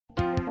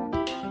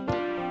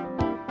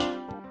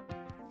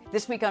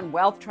This week on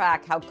Wealth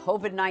Track, how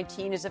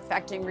COVID-19 is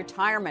affecting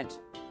retirement.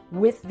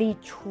 With the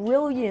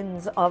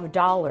trillions of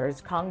dollars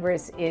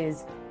Congress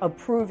is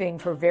approving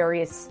for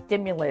various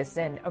stimulus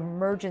and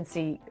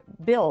emergency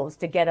bills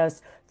to get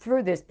us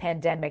through this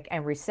pandemic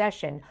and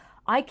recession,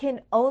 I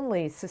can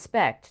only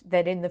suspect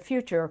that in the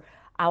future,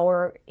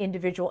 our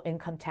individual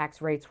income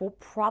tax rates will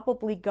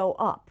probably go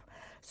up.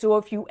 So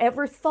if you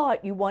ever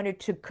thought you wanted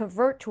to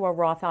convert to a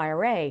Roth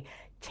IRA,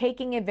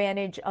 taking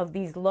advantage of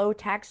these low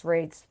tax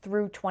rates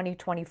through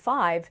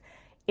 2025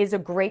 is a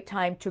great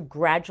time to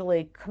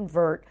gradually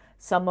convert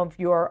some of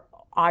your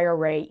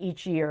IRA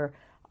each year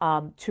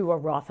to a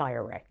Roth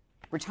IRA.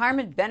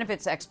 Retirement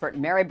benefits expert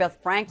Mary Beth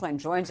Franklin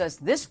joins us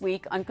this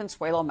week on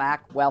Consuelo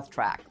Mack Wealth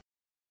Track.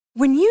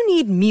 When you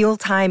need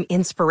mealtime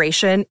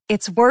inspiration,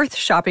 it's worth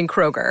shopping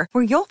Kroger,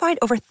 where you'll find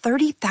over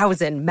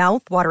 30,000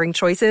 mouth-watering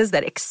choices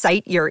that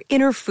excite your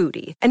inner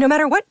foodie. And no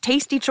matter what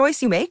tasty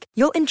choice you make,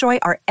 you'll enjoy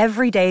our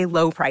everyday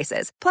low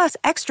prices, plus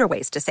extra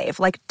ways to save,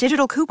 like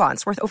digital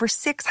coupons worth over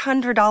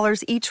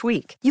 $600 each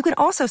week. You can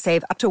also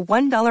save up to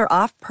 $1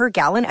 off per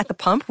gallon at the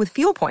pump with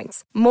fuel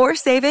points. More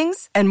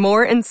savings and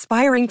more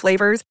inspiring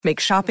flavors make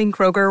shopping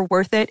Kroger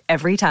worth it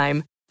every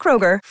time.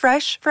 Kroger,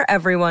 fresh for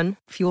everyone.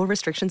 Fuel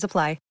restrictions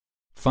apply.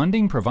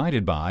 Funding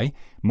provided by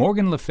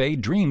Morgan Le Fay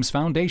Dreams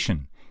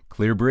Foundation,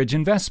 ClearBridge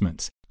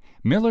Investments,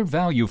 Miller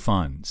Value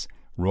Funds,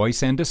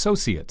 Royce &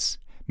 Associates,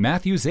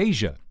 Matthews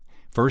Asia,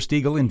 First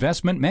Eagle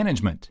Investment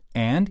Management,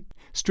 and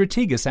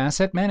Strategas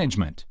Asset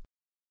Management.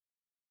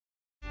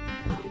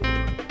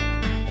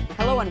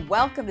 Hello and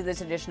welcome to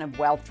this edition of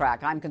Wealth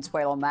Track. I'm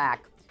Consuelo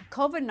Mack.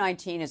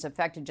 COVID-19 has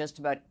affected just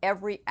about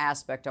every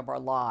aspect of our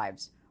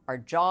lives. Our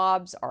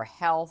jobs, our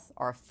health,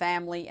 our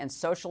family and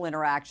social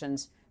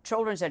interactions,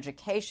 children's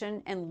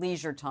education, and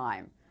leisure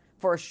time.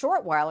 For a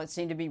short while, it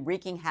seemed to be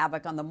wreaking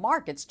havoc on the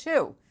markets,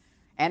 too,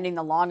 ending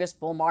the longest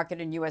bull market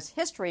in U.S.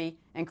 history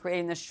and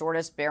creating the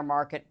shortest bear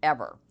market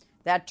ever.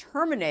 That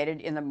terminated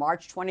in the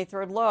March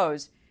 23rd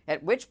lows,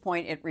 at which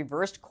point it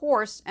reversed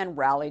course and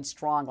rallied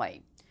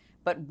strongly.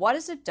 But what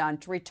has it done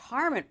to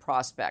retirement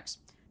prospects?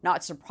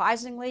 Not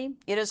surprisingly,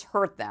 it has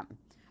hurt them.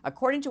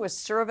 According to a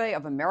survey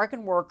of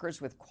American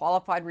workers with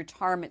qualified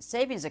retirement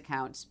savings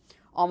accounts,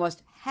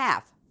 almost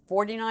half,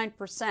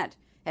 49%,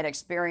 had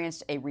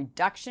experienced a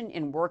reduction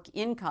in work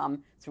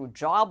income through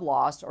job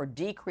loss or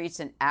decrease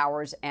in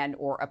hours and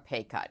or a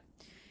pay cut.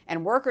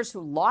 And workers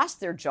who lost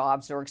their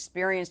jobs or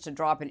experienced a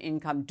drop in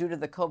income due to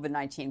the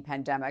COVID-19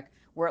 pandemic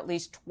were at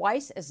least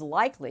twice as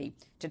likely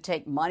to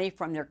take money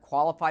from their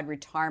qualified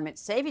retirement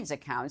savings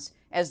accounts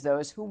as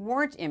those who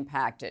weren't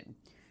impacted.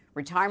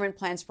 Retirement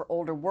plans for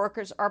older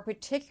workers are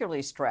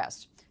particularly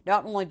stressed.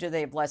 Not only do they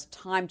have less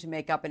time to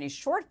make up any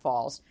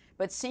shortfalls,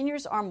 but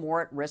seniors are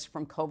more at risk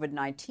from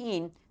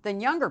COVID-19 than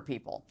younger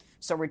people,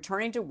 so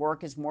returning to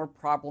work is more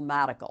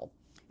problematical.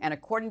 And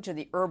according to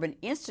the Urban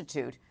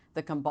Institute,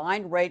 the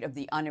combined rate of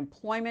the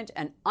unemployment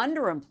and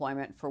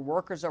underemployment for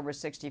workers over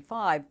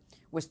 65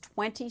 was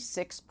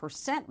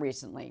 26%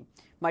 recently,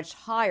 much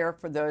higher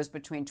for those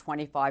between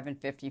 25 and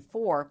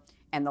 54,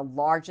 and the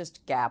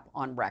largest gap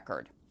on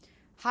record.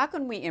 How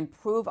can we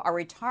improve our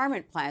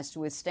retirement plans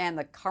to withstand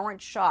the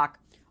current shock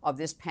of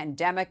this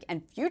pandemic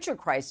and future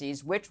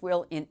crises, which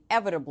will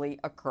inevitably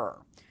occur?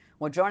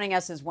 Well, joining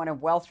us is one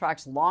of Wealth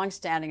Track's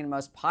longstanding and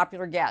most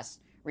popular guests.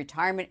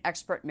 Retirement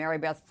expert Mary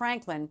Beth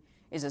Franklin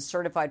is a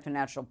certified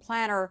financial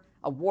planner,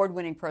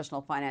 award-winning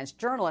personal finance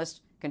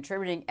journalist,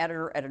 contributing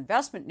editor at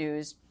Investment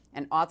News,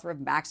 and author of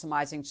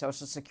Maximizing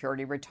Social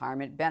Security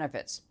Retirement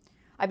Benefits.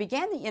 I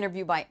began the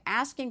interview by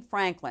asking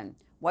Franklin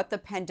what the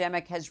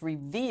pandemic has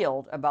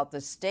revealed about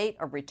the state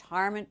of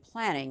retirement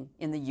planning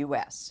in the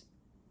U.S.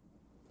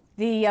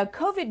 The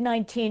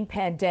COVID-19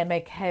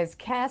 pandemic has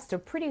cast a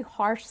pretty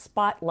harsh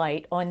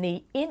spotlight on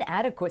the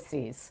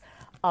inadequacies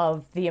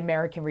of the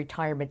American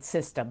retirement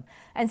system.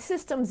 And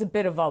system's a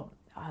bit of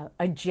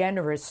a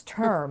generous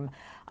term.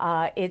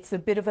 It's a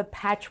bit of a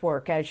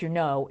patchwork, as you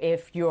know.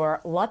 If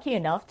you're lucky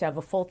enough to have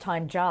a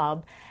full-time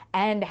job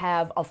and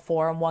have a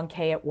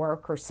 401k at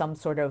work or some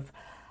sort of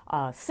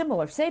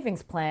similar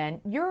savings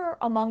plan, you're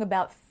among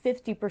about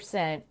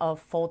 50% of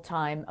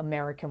full-time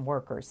American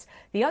workers.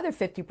 The other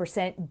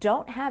 50%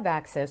 don't have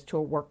access to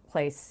a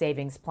workplace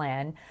savings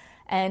plan,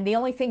 and the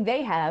only thing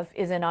they have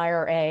is an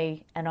IRA,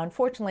 and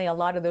unfortunately a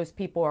lot of those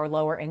people are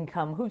lower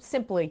income who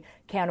simply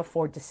can't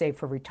afford to save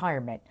for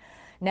retirement.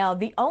 Now,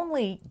 the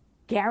only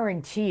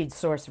guaranteed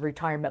source of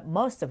retirement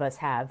most of us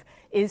have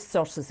is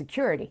Social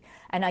Security.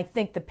 And I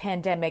think the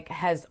pandemic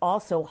has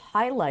also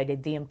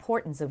highlighted the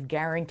importance of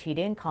guaranteed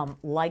income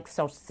like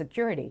Social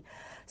Security.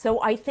 So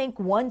I think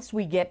once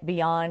we get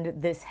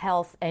beyond this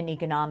health and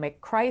economic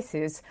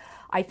crisis,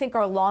 I think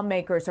our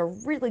lawmakers are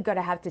really going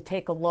to have to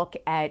take a look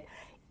at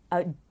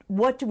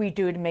what do we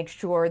do to make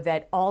sure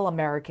that all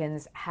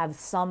Americans have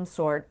some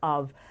sort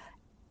of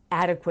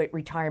adequate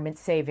retirement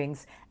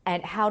savings,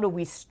 and how do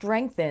we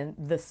strengthen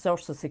the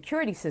Social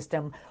Security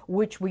system,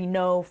 which we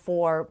know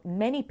for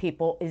many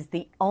people is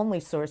the only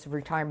source of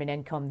retirement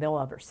income they'll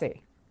ever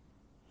see.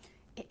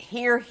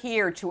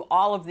 here to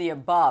all of the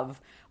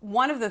above.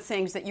 One of the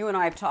things that you and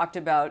I have talked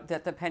about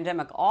that the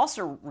pandemic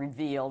also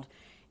revealed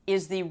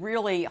is the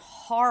really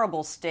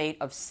horrible state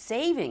of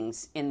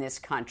savings in this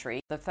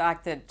country. The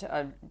fact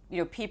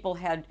that people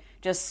had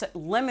just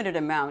limited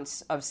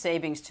amounts of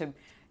savings to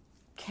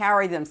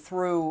carry them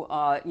through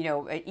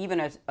even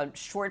a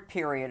short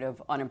period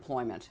of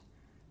unemployment.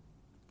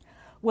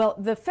 Well,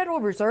 the Federal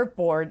Reserve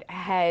Board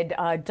had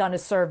done a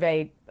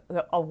survey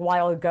a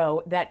while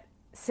ago that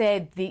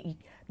said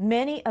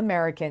many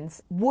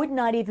Americans would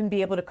not even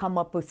be able to come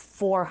up with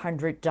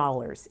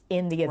 $400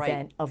 in the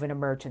event of an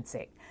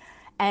emergency.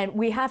 And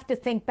we have to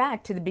think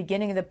back to the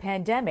beginning of the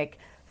pandemic.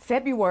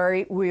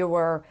 February, we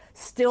were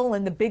still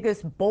in the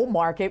biggest bull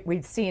market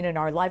we've seen in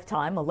our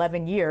lifetime,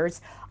 11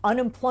 years.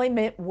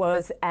 Unemployment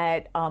was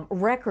at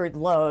record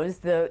lows.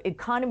 The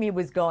economy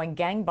was going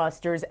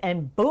gangbusters,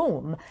 and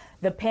boom,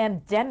 the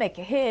pandemic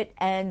hit,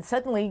 and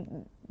suddenly,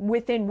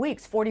 within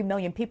weeks, 40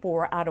 million people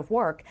were out of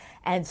work,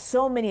 and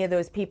so many of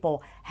those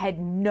people had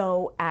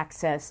no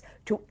access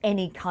to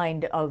any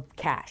kind of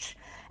cash.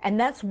 And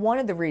that's one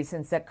of the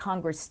reasons that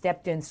Congress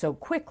stepped in so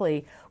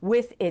quickly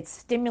with its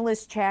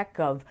stimulus check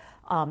of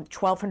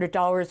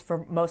 $1,200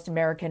 for most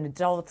American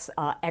adults,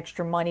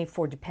 extra money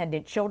for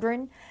dependent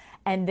children,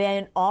 and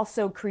then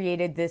also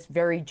created this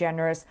very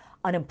generous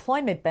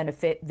unemployment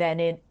benefit that,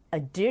 in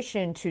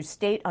addition to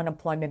state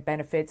unemployment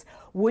benefits,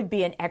 would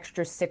be an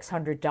extra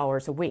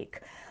 $600 a week.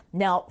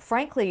 Now,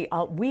 frankly,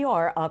 we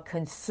are a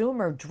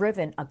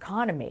consumer-driven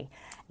economy,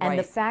 and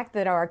the fact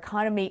that our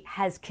economy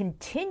has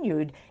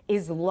continued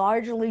is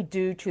largely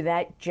due to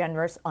that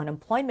generous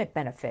unemployment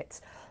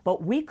benefits.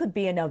 But we could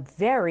be in a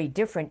very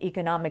different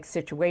economic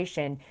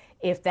situation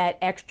if that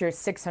extra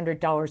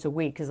 $600 a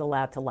week is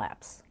allowed to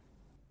lapse.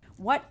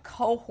 What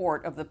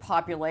cohort of the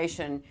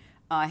population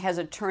has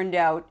it turned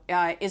out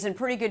is in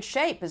pretty good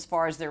shape as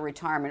far as their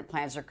retirement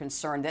plans are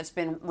concerned that's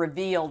been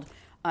revealed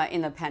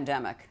in the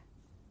pandemic?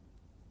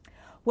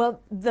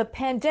 Well, the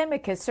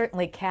pandemic has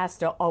certainly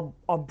cast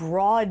a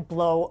broad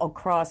blow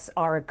across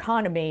our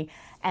economy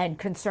and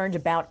concerned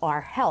about our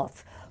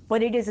health,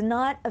 but it has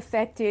not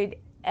affected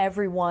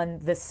everyone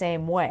the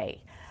same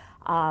way.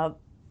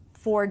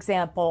 For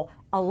example,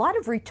 a lot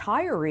of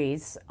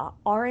retirees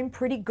are in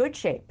pretty good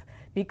shape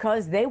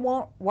because they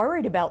weren't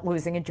worried about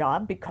losing a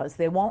job because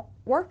they weren't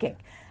working.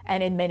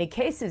 And in many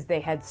cases, they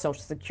had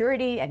Social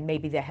Security, and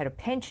maybe they had a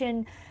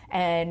pension,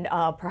 and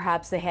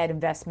perhaps they had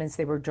investments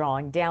they were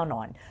drawing down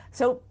on.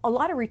 So a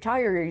lot of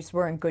retirees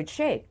were in good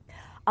shape.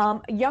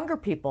 Younger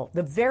people,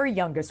 the very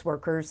youngest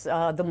workers,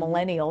 the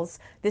millennials,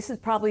 this is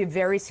probably a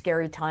very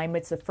scary time.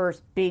 It's the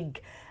first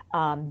big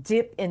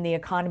dip in the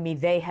economy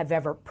they have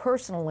ever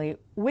personally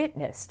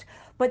witnessed.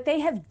 But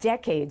they have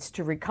decades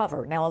to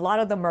recover. Now, a lot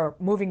of them are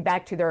moving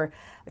back to their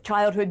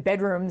childhood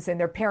bedrooms in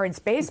their parents'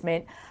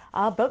 basement,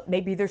 but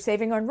maybe they're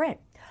saving on rent.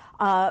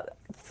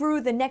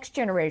 Through the next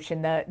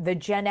generation, the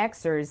Gen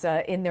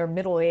Xers in their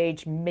middle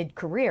age,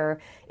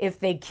 mid-career, if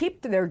they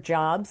keep their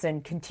jobs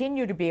and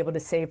continue to be able to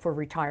save for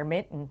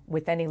retirement, and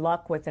with any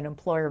luck with an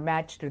employer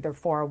match to their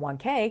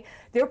 401k,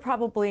 they're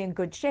probably in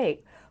good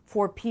shape.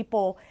 For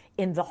people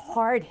in the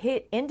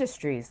hard-hit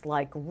industries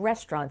like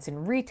restaurants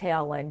and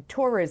retail and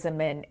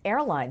tourism and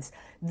airlines,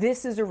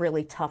 this is a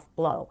really tough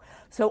blow.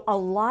 So a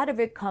lot of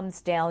it comes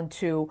down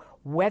to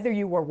whether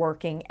you were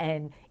working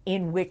and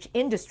in which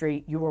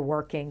industry you were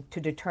working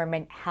to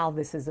determine how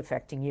this is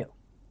affecting you.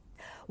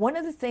 One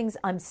of the things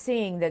I'm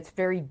seeing that's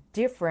very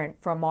different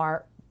from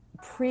our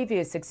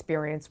previous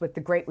experience with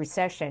the Great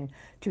Recession,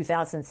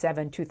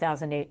 2007,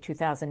 2008,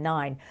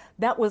 2009,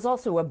 that was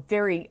also a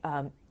very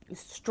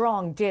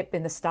strong dip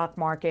in the stock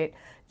market,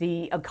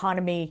 the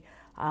economy,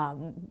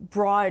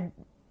 broad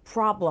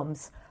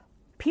problems.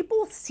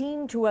 People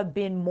seem to have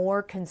been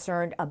more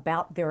concerned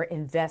about their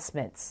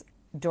investments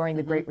during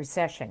the Great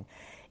Recession.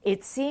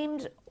 It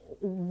seemed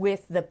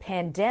with the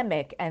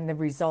pandemic and the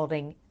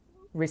resulting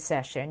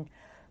recession,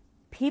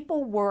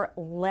 people were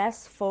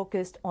less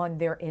focused on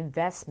their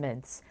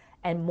investments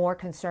and more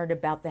concerned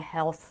about the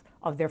health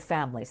of their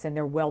families and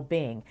their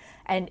well-being.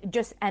 And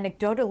just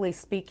anecdotally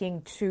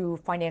speaking to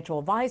financial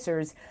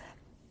advisors,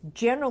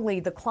 generally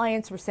the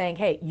clients were saying,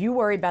 hey, you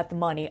worry about the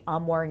money,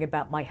 I'm worrying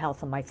about my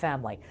health and my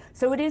family.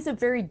 So it is a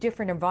very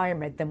different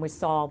environment than we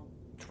saw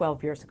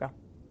 12 years ago.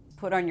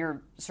 Put on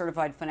your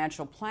certified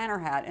financial planner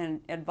hat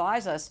and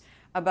advise us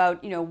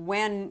about,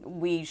 when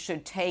we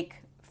should take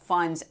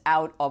funds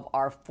out of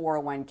our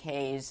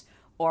 401ks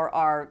or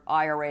our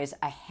IRAs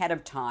ahead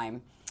of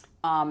time.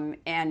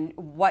 And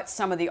what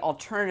some of the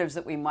alternatives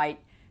that we might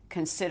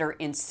consider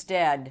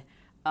instead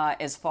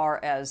as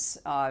far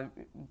as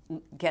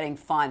getting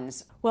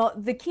funds. Well,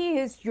 the key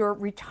is your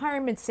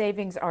retirement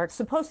savings are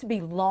supposed to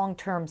be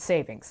long-term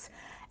savings.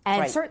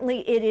 And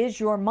certainly it is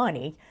your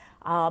money.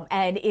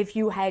 And if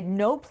you had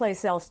no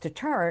place else to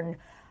turn,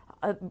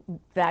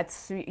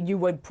 you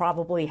would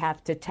probably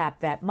have to tap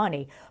that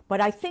money.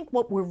 But I think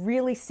what we're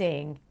really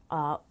seeing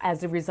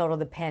as a result of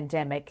the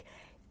pandemic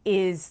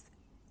is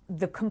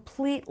the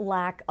complete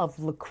lack of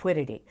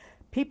liquidity.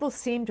 people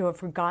seem to have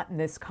forgotten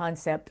this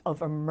concept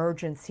of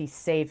emergency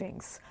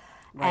savings.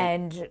 Right.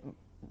 And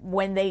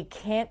when they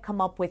can't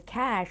come up with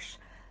cash,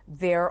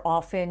 they're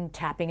often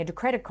tapping into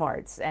credit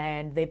cards.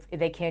 And if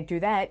they can't do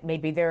that,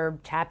 maybe they're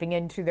tapping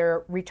into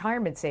their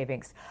retirement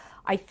savings.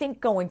 I think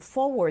going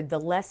forward, the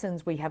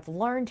lessons we have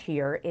learned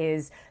here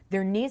is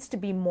there needs to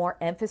be more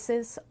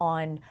emphasis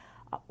on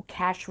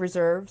cash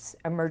reserves,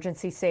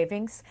 emergency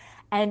savings,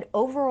 and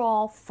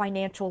overall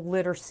financial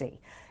literacy.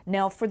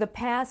 Now, for the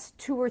past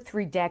 2 or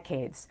 3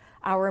 decades,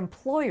 our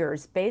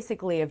employers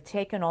basically have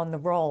taken on the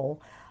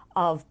role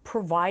of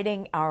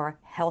providing our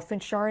health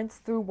insurance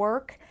through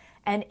work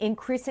and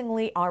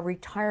increasingly our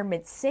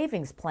retirement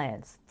savings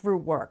plans through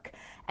work.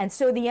 And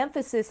so the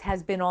emphasis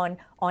has been on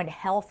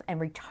health and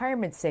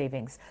retirement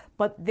savings,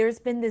 but there's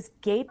been this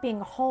gaping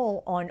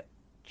hole on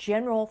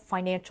general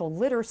financial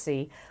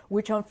literacy,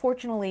 which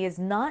unfortunately is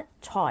not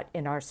taught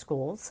in our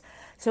schools.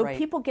 So Right.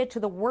 people get to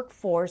the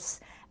workforce,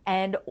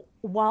 and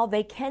while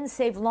they can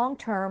save long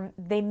term,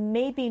 they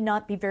maybe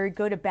not be very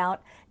good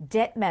about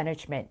debt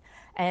management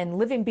and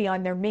living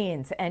beyond their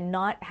means and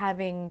not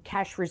having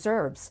cash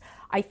reserves.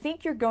 I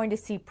think you're going to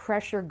see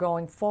pressure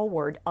going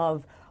forward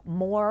of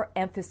more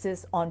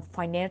emphasis on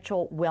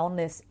financial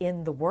wellness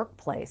in the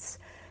workplace,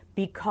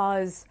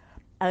 because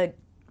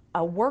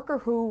a worker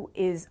who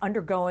is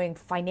undergoing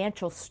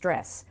financial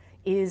stress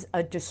is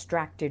a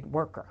distracted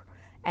worker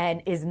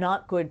and is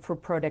not good for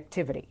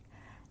productivity.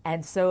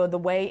 And so the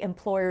way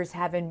employers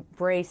have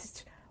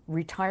embraced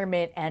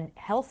retirement and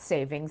health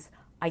savings,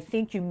 I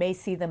think you may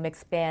see them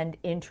expand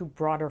into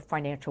broader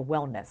financial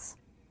wellness.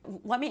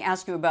 Let me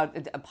ask you about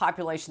a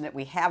population that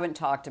we haven't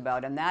talked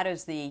about, and that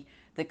is the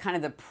kind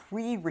of the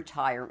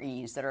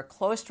pre-retirees that are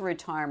close to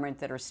retirement,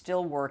 that are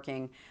still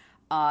working,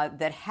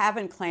 that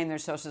haven't claimed their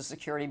Social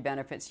Security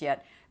benefits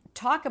yet.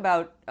 Talk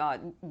about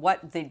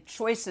what the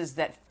choices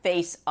that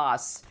face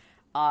us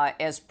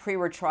as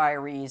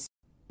pre-retirees.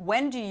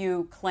 When do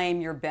you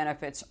claim your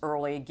benefits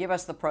early? Give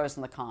us the pros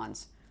and the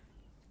cons.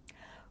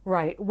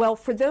 Right. Well,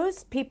 for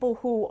those people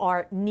who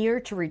are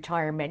near to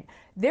retirement,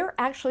 they're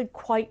actually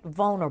quite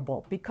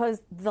vulnerable,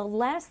 because the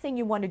last thing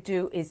you want to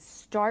do is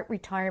start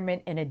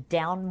retirement in a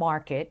down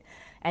market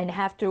and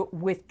have to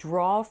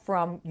withdraw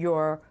from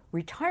your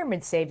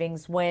retirement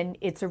savings when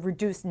it's a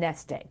reduced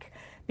nest egg.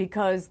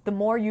 Because the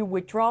more you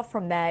withdraw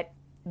from that,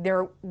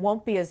 there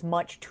won't be as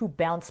much to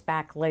bounce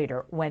back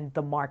later when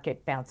the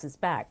market bounces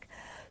back.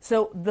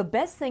 So the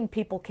best thing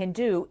people can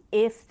do,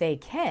 if they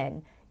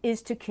can,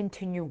 is to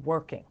continue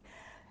working.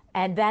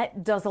 And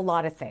that does a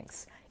lot of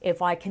things.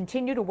 If I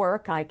continue to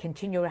work, I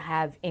continue to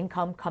have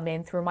income come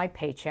in through my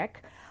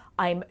paycheck.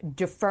 I'm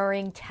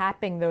deferring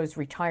tapping those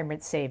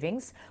retirement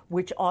savings,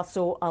 which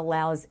also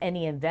allows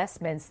any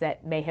investments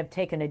that may have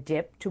taken a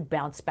dip to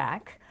bounce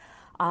back.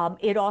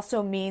 It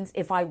also means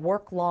if I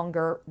work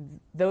longer,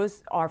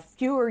 those are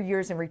fewer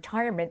years in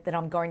retirement that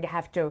I'm going to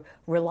have to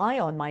rely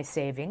on my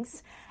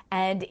savings.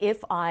 And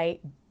if I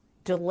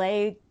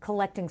delay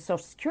collecting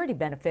Social Security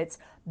benefits,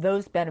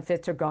 those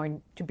benefits are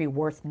going to be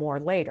worth more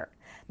later.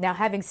 Now,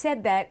 having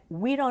said that,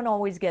 we don't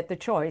always get the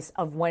choice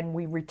of when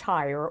we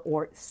retire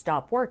or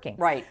stop working.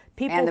 Right.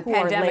 People and the who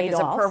pandemic are laid is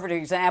off, a perfect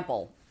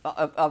example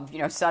of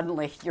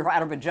suddenly you're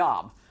out of a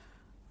job.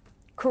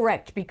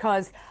 Correct,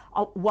 because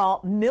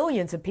while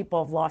millions of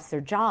people have lost their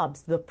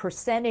jobs, the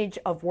percentage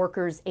of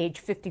workers age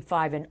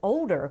 55 and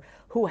older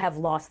who have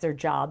lost their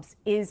jobs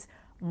is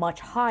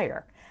much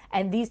higher.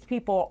 And these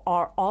people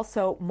are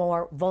also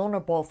more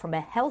vulnerable from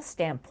a health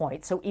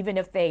standpoint. So even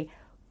if they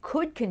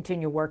could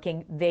continue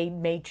working, they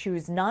may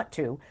choose not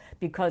to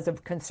because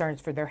of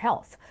concerns for their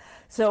health.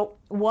 So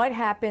what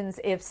happens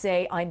if,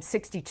 say, I'm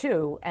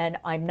 62 and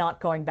I'm not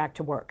going back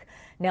to work?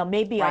 Now,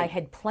 maybe I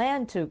had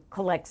planned to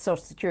collect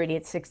Social Security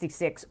at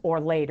 66 or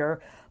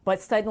later, but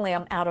suddenly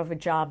I'm out of a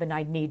job and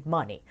I need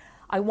money.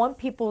 I want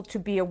people to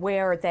be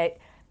aware that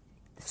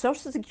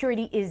Social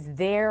Security is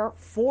there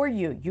for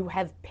you. You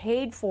have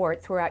paid for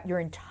it throughout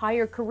your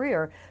entire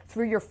career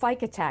through your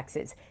FICA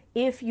taxes.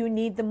 If you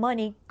need the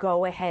money,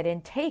 go ahead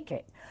and take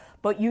it.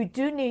 But you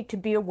do need to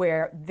be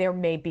aware there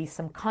may be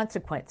some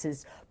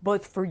consequences,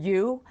 both for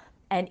you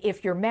and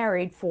if you're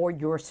married, for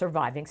your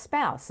surviving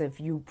spouse, if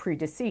you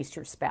predeceased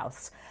your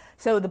spouse.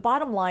 So the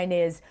bottom line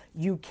is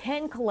you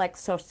can collect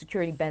Social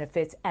Security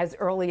benefits as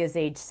early as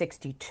age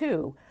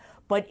 62.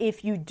 But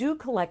if you do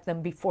collect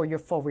them before your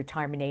full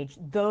retirement age,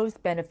 those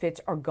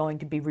benefits are going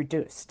to be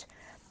reduced.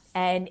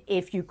 And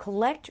if you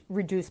collect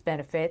reduced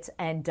benefits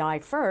and die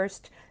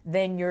first,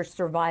 then your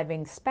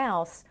surviving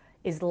spouse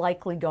is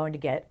likely going to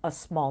get a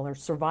smaller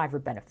survivor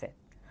benefit.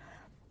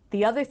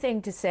 The other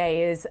thing to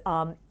say is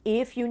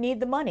if you need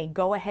the money,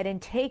 go ahead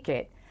and take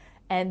it.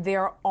 And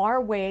there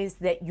are ways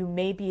that you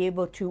may be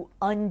able to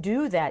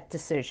undo that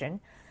decision,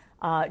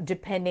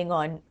 depending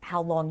on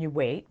how long you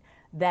wait,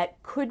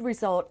 that could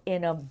result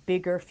in a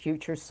bigger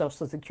future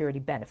Social Security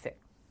benefit.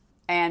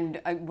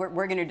 And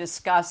we're going to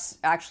discuss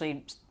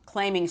actually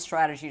claiming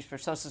strategies for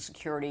Social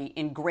Security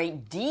in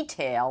great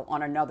detail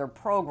on another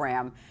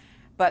program.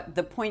 But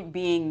the point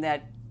being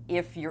that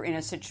if you're in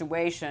a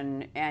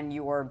situation and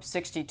you're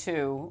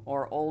 62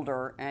 or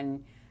older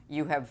and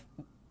you have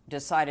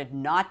decided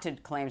not to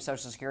claim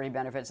Social Security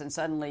benefits and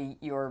suddenly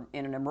you're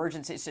in an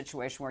emergency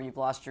situation where you've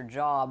lost your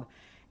job,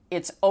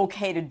 it's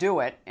okay to do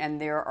it. And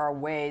there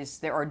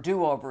are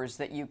do-overs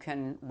that you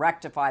can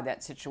rectify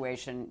that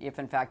situation if,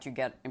 in fact, you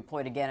get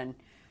employed again,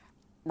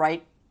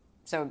 right?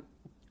 So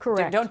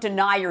correct. Don't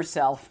deny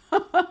yourself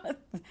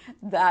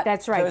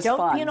That's right. Don't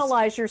funds.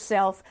 penalize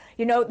yourself.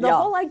 You know, the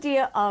whole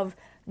idea of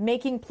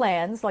making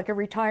plans, like a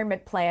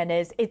retirement plan,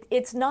 is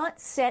it's not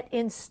set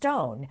in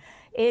stone.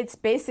 It's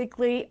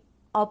basically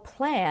a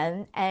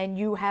plan, and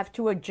you have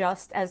to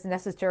adjust as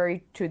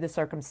necessary to the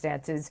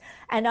circumstances.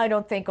 And I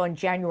don't think on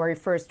January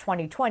 1st,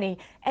 2020,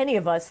 any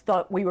of us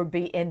thought we would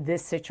be in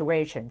this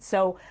situation.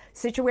 So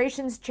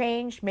situations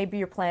change. Maybe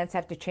your plans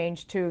have to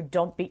change too.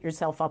 Don't beat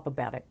yourself up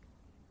about it.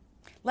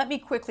 Let me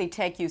quickly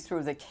take you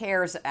through the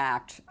CARES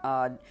Act,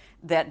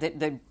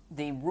 that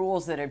the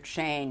rules that have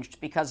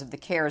changed because of the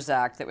CARES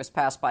Act that was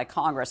passed by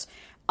Congress.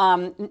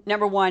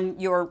 Number one,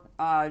 your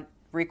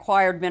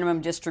required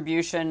minimum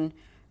distribution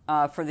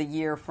for the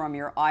year from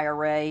your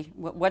IRA.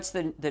 What's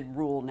the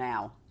rule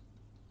now?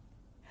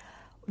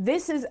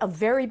 This is a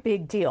very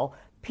big deal.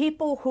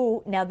 People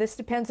who, now this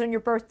depends on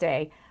your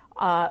birthday,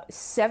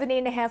 70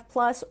 and a half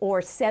plus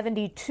or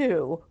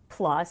 72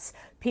 plus,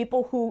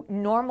 people who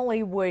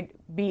normally would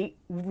be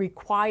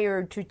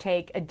required to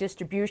take a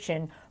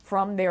distribution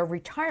from their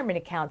retirement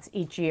accounts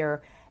each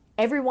year,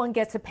 everyone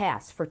gets a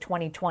pass for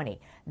 2020.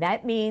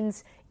 That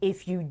means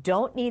if you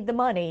don't need the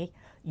money,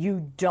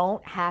 you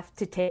don't have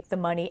to take the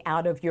money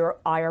out of your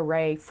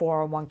IRA,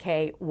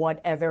 401k,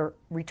 whatever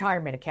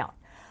retirement account.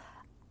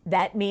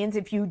 That means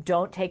if you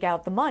don't take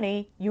out the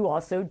money, you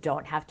also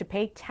don't have to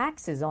pay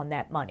taxes on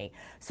that money.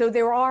 So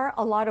there are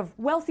a lot of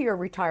wealthier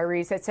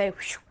retirees that say,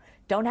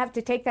 don't have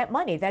to take that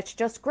money. That's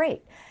just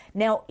great.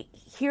 Now,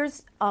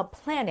 here's a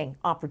planning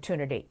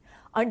opportunity.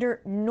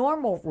 Under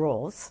normal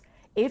rules,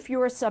 if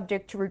you are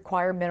subject to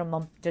required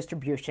minimum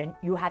distribution,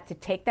 you have to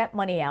take that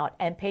money out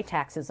and pay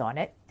taxes on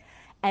it.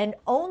 And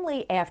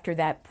only after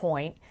that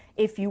point,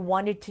 if you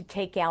wanted to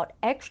take out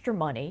extra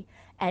money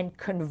and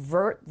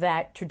convert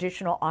that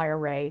traditional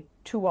IRA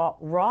to a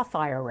Roth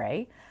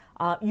IRA,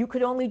 you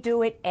could only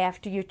do it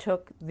after you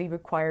took the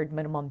required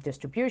minimum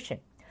distribution.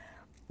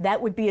 That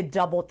would be a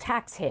double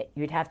tax hit.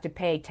 You'd have to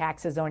pay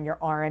taxes on your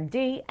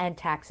RMD and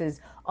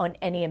taxes on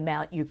any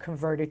amount you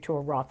converted to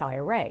a Roth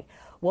IRA.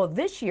 Well,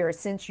 this year,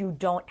 since you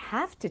don't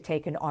have to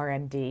take an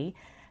RMD,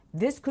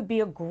 this could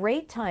be a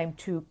great time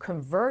to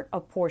convert a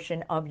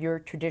portion of your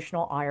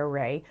traditional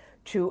IRA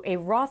to a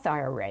Roth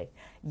IRA.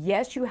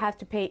 Yes, you have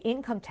to pay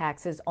income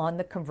taxes on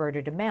the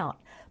converted amount,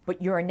 but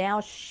you're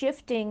now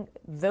shifting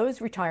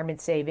those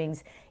retirement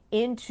savings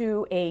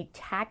into a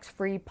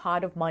tax-free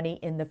pot of money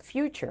in the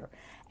future.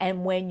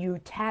 And when you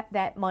tap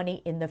that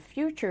money in the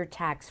future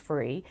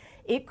tax-free,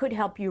 it could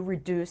help you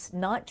reduce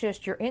not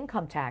just your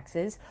income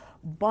taxes,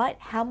 but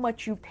how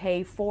much you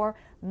pay for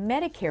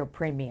Medicare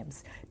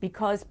premiums.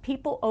 Because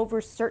people over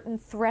certain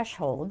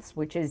thresholds,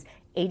 which is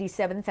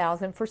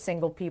 $87,000 for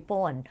single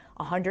people and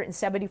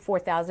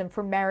 $174,000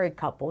 for married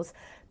couples,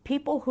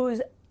 people whose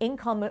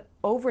income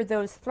over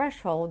those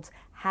thresholds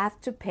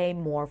have to pay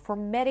more for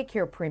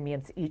Medicare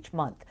premiums each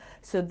month.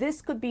 So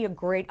this could be a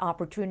great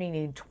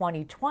opportunity in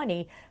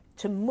 2020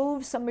 to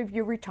move some of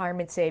your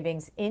retirement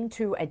savings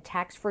into a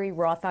tax-free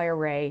Roth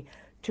IRA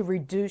to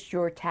reduce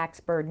your tax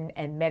burden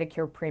and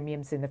Medicare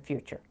premiums in the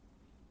future.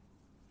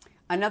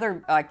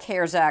 Another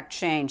CARES Act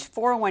change,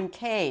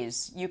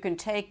 401ks. You can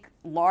take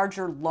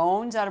larger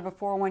loans out of a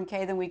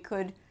 401k than we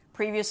could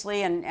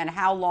previously, and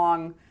how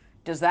long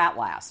does that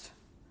last?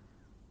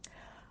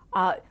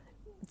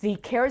 The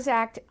CARES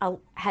Act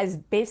has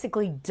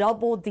basically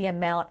doubled the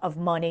amount of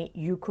money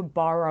you could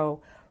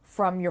borrow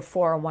from your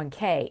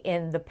 401k.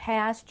 In the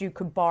past, you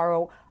could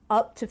borrow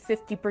up to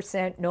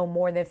 50%, no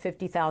more than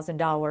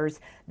 $50,000.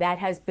 That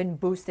has been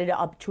boosted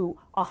up to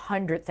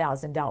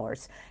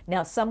 $100,000.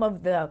 Now, some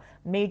of the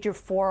major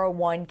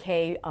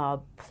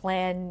 401k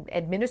plan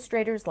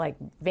administrators like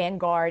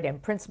Vanguard and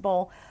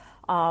Principal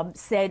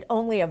said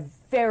only a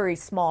very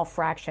small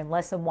fraction,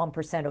 less than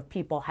 1% of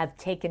people have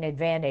taken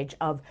advantage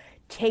of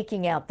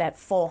taking out that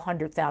full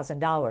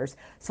 $100,000.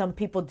 Some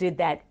people did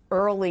that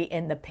early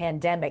in the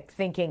pandemic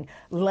thinking,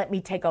 let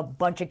me take a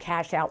bunch of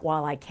cash out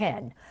while I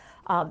can.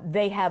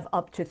 They have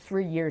up to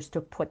 3 years to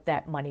put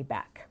that money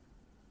back.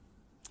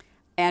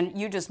 And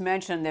you just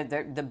mentioned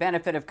that the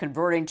benefit of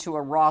converting to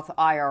a Roth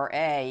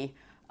IRA,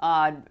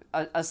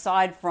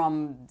 aside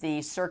from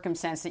the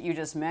circumstance that you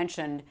just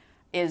mentioned,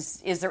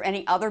 is there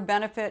any other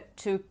benefit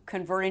to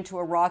converting to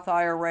a Roth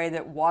IRA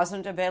that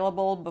wasn't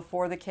available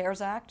before the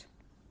CARES Act?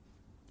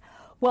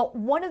 Well,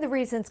 one of the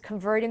reasons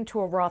converting to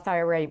a Roth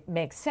IRA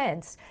makes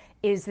sense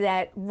is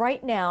that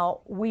right now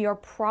we are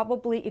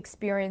probably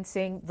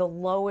experiencing the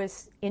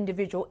lowest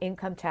individual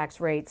income tax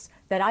rates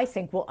that I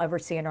think we'll ever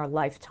see in our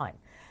lifetime.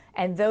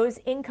 And those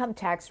income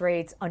tax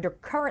rates under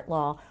current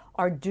law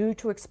are due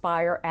to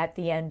expire at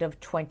the end of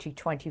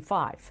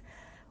 2025.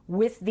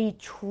 with the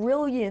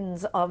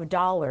trillions of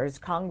dollars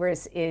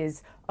Congress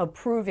is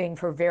approving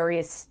for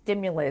various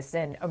stimulus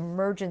and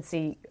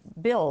emergency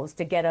bills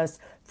to get us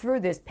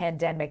through this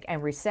pandemic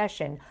and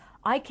recession,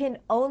 I can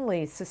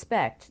only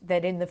suspect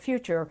that in the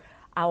future,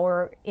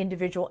 our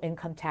individual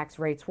income tax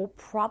rates will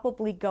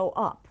probably go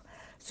up.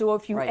 So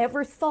if you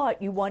ever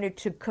thought you wanted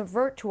to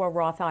convert to a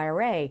Roth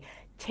IRA,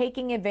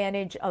 taking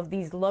advantage of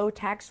these low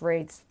tax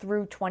rates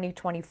through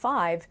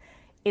 2025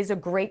 is a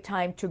great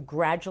time to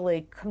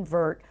gradually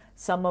convert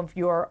some of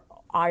your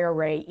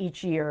IRA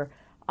each year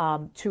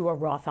to a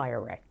Roth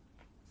IRA.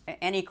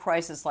 Any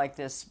crisis like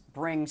this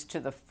brings to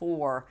the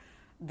fore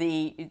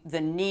the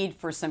need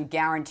for some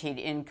guaranteed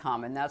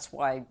income, and that's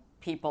why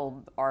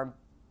people are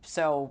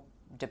so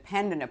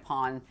dependent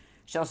upon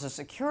Social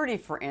Security,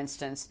 for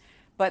instance.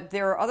 But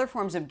there are other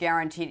forms of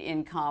guaranteed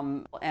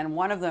income, and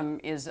one of them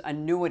is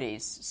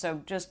annuities.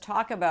 So just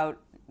talk about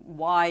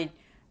why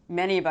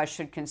many of us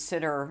should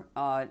consider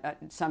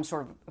some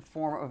sort of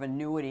form of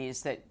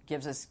annuities that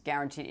gives us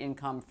guaranteed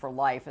income for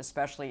life,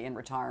 especially in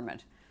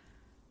retirement.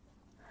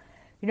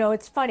 You know,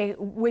 it's funny,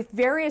 with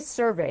various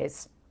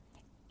surveys,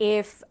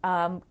 if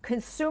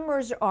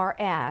consumers are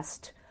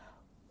asked,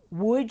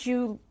 would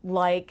you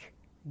like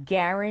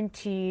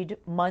guaranteed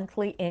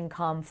monthly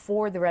income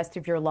for the rest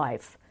of your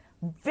life?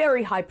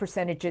 Very high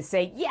percentages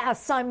say, yeah,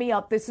 sign me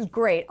up. This is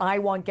great. I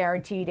want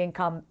guaranteed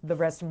income the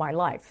rest of my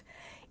life.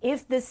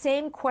 If the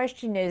same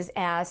question is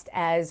asked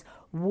as,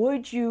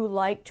 would you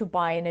like to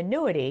buy an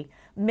annuity?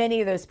 Many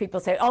of those people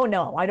say, oh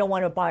no, I don't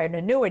want to buy an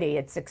annuity.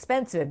 It's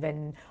expensive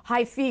and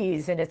high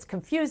fees and it's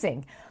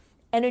confusing.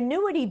 An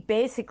annuity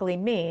basically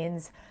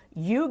means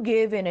you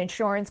give an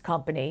insurance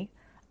company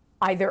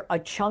either a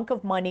chunk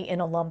of money in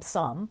a lump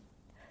sum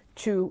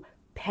to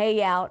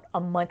pay out a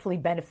monthly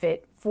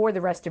benefit for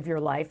the rest of your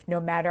life, no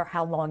matter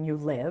how long you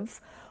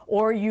live,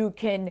 or you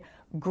can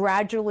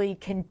gradually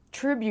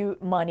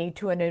contribute money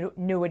to an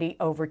annuity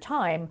over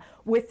time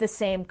with the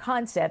same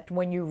concept.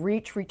 When you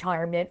reach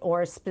retirement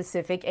or a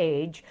specific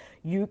age,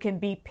 you can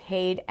be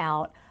paid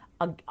out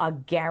a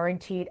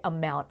guaranteed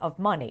amount of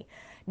money.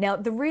 Now,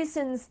 the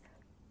reasons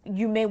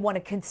you may want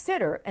to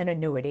consider an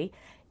annuity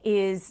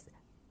is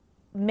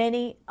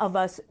many of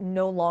us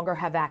no longer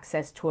have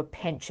access to a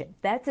pension.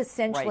 That's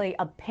essentially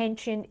a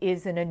pension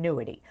is an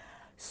annuity.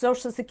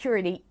 Social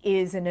Security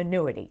is an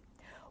annuity.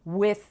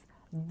 With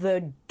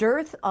the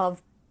dearth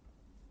of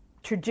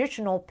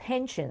traditional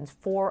pensions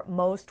for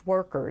most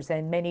workers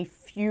and many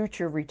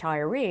future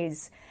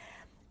retirees,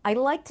 I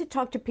like to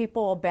talk to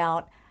people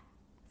about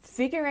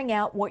figuring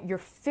out what your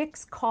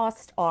fixed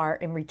costs are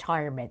in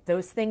retirement,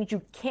 those things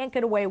you can't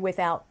get away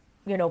without,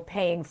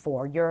 paying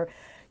for,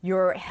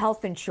 your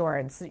health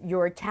insurance,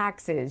 your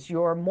taxes,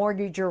 your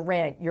mortgage or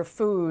rent, your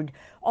food,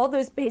 all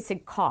those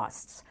basic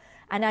costs.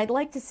 And I'd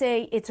like to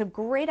say it's a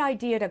great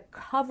idea to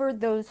cover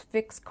those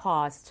fixed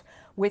costs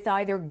with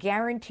either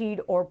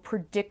guaranteed or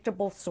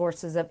predictable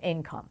sources of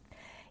income.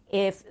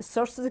 If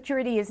Social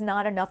Security is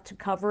not enough to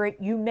cover it,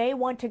 you may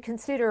want to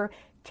consider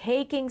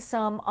taking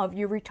some of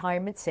your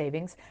retirement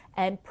savings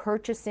and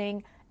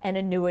purchasing an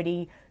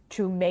annuity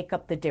to make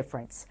up the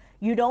difference.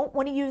 You don't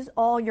want to use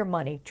all your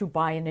money to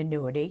buy an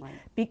annuity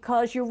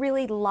because you're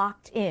really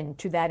locked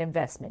into that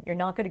investment. You're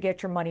not going to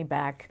get your money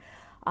back.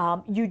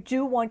 You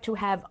do want to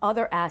have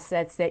other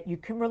assets that you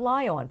can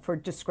rely on for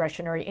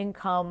discretionary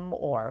income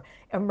or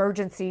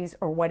emergencies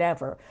or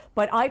whatever.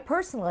 But I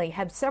personally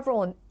have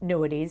several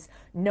annuities,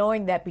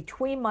 knowing that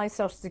between my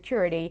Social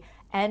Security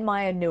and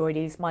my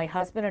annuities, my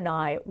husband and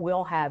I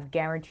will have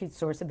guaranteed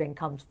source of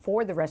income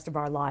for the rest of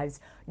our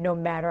lives, no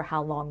matter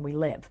how long we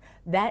live.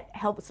 That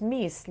helps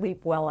me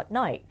sleep well at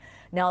night.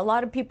 Now, a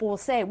lot of people will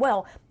say,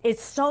 well,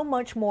 it's so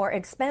much more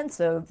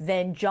expensive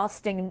than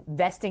just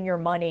investing your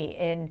money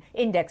in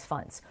index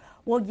funds.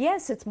 Well,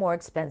 yes, it's more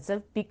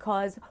expensive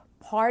because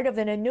part of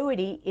an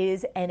annuity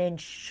is an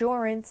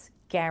insurance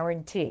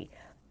guarantee.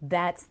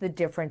 That's the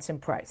difference in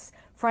price.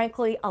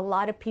 Frankly, a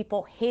lot of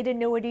people hate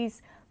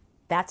annuities.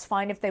 That's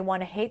fine if they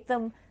want to hate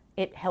them.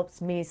 It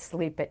helps me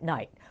sleep at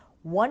night.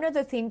 One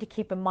other thing to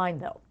keep in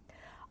mind, though,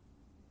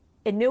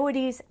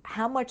 annuities,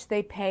 how much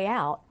they pay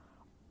out,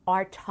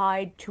 are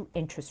tied to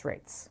interest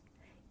rates.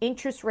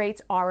 Interest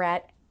rates are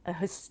at a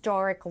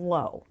historic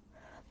low.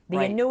 The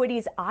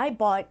annuities I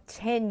bought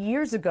 10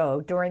 years ago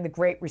during the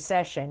Great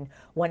Recession,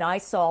 when I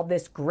saw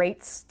this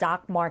great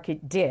stock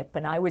market dip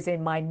and I was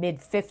in my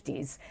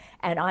mid-50s,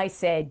 and I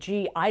said,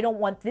 gee, I don't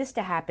want this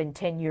to happen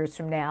 10 years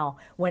from now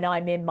when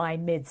I'm in my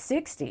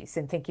mid-60s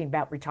and thinking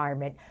about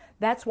retirement.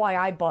 That's why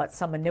I bought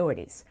some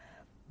annuities.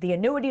 The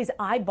annuities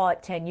I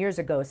bought 10 years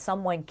ago,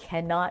 someone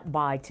cannot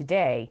buy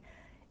today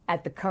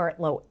at the current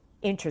low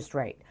interest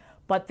rate.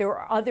 But there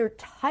are other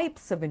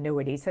types of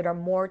annuities that are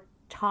more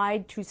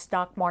tied to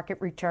stock market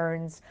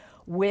returns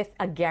with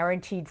a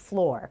guaranteed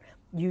floor.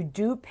 You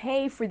do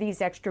pay for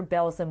these extra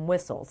bells and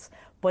whistles,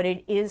 but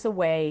it is a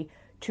way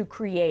to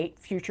create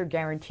future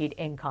guaranteed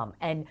income.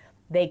 And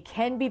they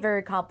can be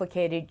very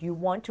complicated. You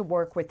want to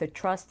work with a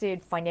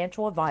trusted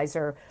financial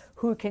advisor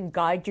who can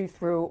guide you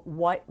through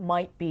what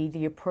might be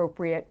the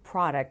appropriate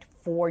product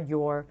for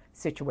your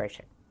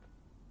situation.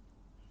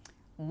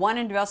 One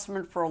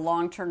investment for a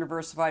long-term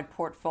diversified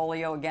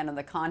portfolio, again, in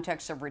the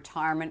context of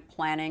retirement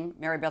planning.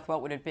 Mary Beth,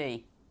 what would it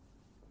be?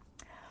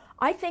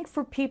 I think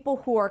for people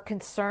who are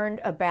concerned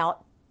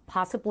about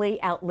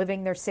possibly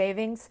outliving their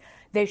savings,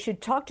 they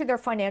should talk to their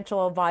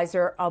financial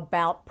advisor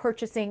about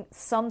purchasing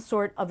some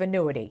sort of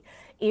annuity.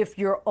 If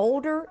you're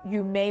older,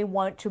 you may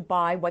want to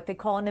buy what they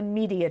call an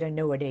immediate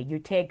annuity. You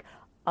take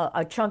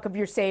a chunk of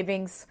your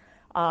savings,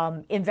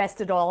 invest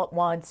it all at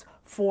once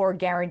for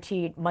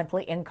guaranteed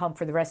monthly income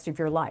for the rest of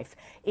your life.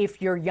 If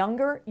you're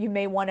younger, you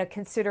may want to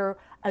consider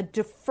a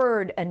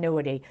deferred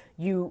annuity.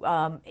 You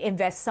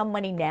invest some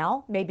money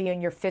now, maybe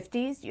in your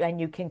 50s, and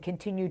you can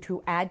continue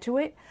to add to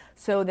it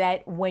so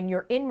that when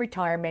you're in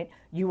retirement,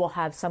 you will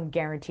have some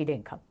guaranteed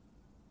income.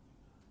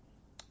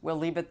 We'll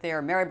leave it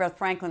there. Mary Beth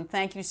Franklin,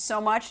 thank you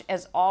so much,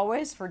 as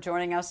always, for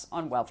joining us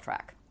on Wealth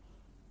Track.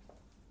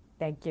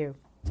 Thank you.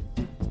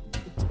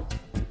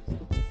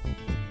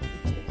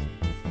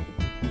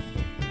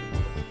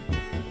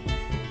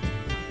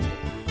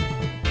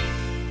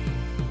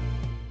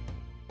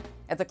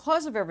 At the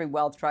close of every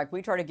Wealth Track,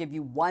 we try to give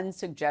you one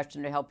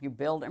suggestion to help you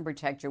build and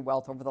protect your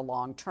wealth over the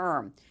long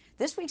term.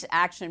 This week's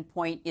action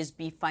point is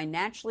be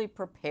financially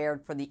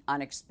prepared for the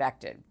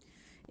unexpected.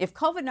 If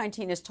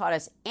COVID-19 has taught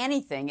us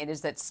anything, it is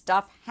that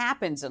stuff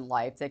happens in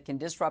life that can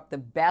disrupt the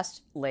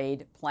best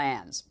laid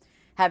plans.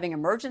 Having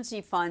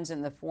emergency funds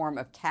in the form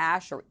of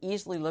cash or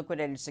easily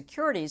liquidated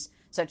securities,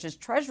 such as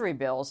treasury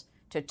bills,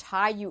 to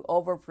tie you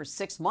over for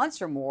 6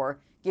 months or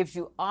more gives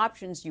you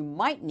options you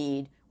might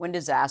need when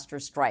disaster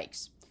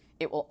strikes.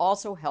 It will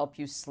also help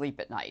you sleep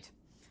at night.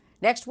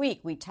 Next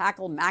week, we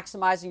tackle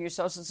maximizing your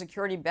Social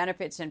Security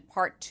benefits in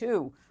part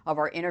 2 of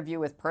our interview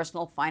with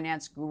personal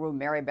finance guru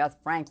Mary Beth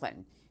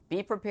Franklin.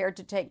 Be prepared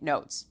to take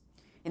notes.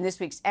 In this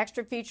week's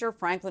extra feature,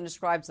 Franklin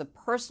describes the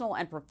personal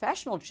and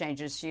professional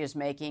changes she is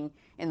making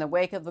in the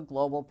wake of the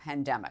global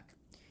pandemic.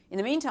 In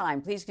the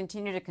meantime, please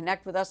continue to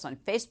connect with us on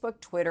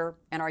Facebook, Twitter,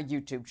 and our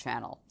YouTube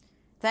channel.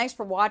 Thanks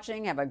for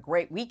watching. Have a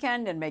great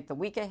weekend and make the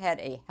week ahead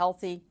a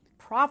healthy,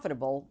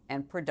 profitable,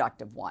 and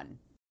productive one.